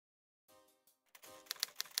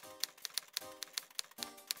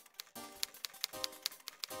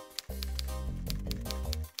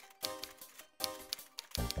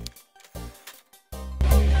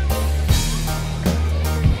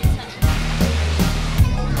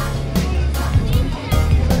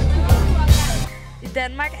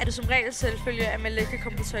Danmark er det som regel selvfølgelig, at man let kan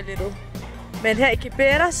komme på toilettet. Men her i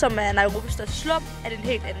Kibera, som er Nairobis største slum, er det en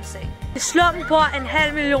helt anden sag. I slummen bor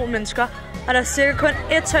 500.000 mennesker, og der er cirka kun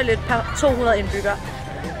et toilet per 200 indbyggere.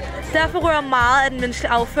 Derfor rører meget af den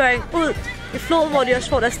menneskelige afføring ud i floden, hvor de også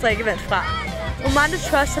får deres drikkevand fra. Umande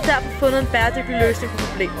Trust har derfor fundet en bæredygtig løsning på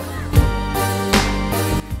problemet.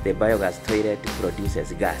 The biogas toilet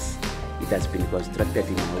produces gas. It has been constructed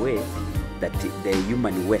in a way that the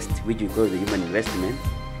human waste, which we call the human investment,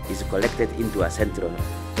 is collected into a central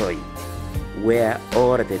point where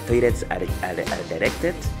all the toilets are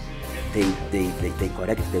directed. They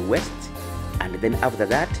collect the waste, and then after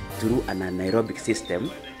that, through an anaerobic system,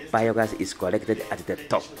 biogas is collected at the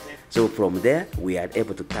top. So from there, we are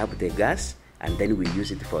able to tap the gas, and then we use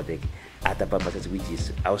it for the other purposes, which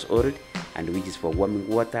is household, and which is for warming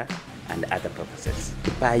water and other purposes.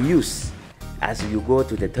 Per use, as you go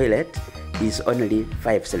to the toilet, is only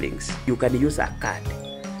 5 shillings. You can use a card,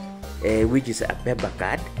 which is a paper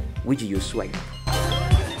card, which you swipe.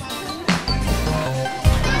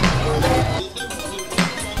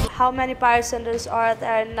 How many biocenters are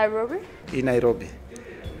there in Nairobi? In Nairobi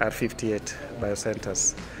are 58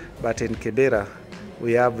 biocenters, but in Kibera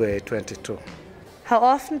we have 22. How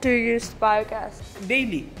often do you use biogas?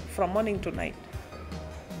 Daily, from morning to night.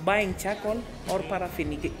 Buying charcoal or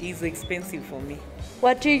paraffin is expensive for me.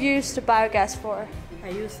 What do you use the biogas for? I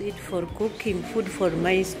use it for cooking food for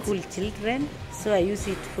my school children. So I use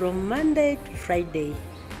it from Monday to Friday,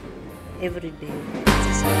 every day.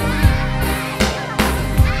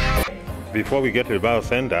 Before we get to the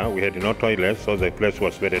biocenter, we had no toilets, so the place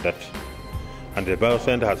was very dirty. And the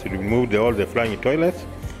biocenter has removed all the flying toilets,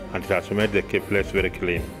 and it has made the place very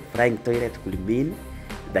clean. Flying toilet could mean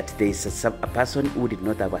that there is a person who did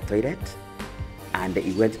not have a toilet, and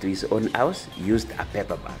he went to his own house, used a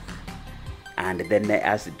paper bag, and then they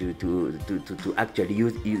asked to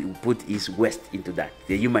actually put his waste into that,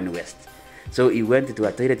 the human waste. So he went to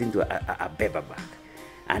a toilet into a paper bag,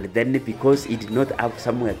 and then because he did not have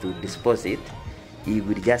somewhere to dispose it, he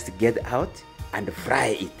would just get out and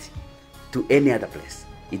fry it to any other place.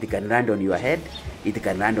 It can land on your head, it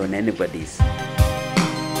can land on anybody's.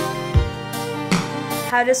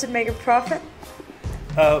 How does it make a profit?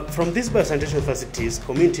 From these biosanitation facilities,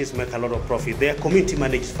 communities make a lot of profit. They are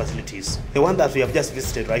community-managed facilities. The one that we have just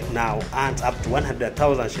visited right now earns up to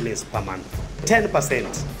 100,000 shillings per month.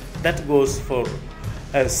 10% that goes for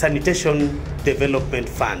Sanitation Development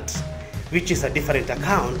Fund, which is a different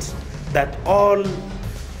account that all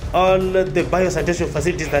the biosanitation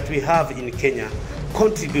facilities that we have in Kenya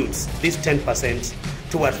contributes this 10%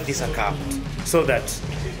 towards this account, so that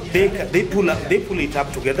they pull it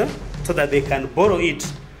up together, so that they can borrow it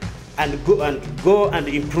and go and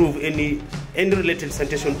improve any related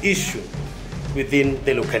sanitation issue within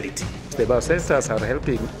the locality. The biocenters are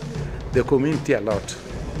helping the community a lot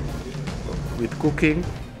with cooking,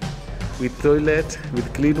 with toilet,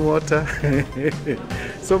 with clean water,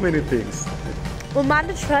 so many things.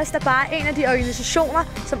 Umande Trust er bare en af de organisationer,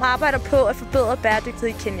 som arbejder på at forbedre bæredygtighed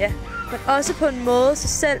i Kenya, men også på en måde, så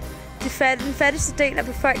selv den fattigste del af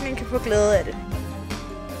befolkningen kan få glæde af det.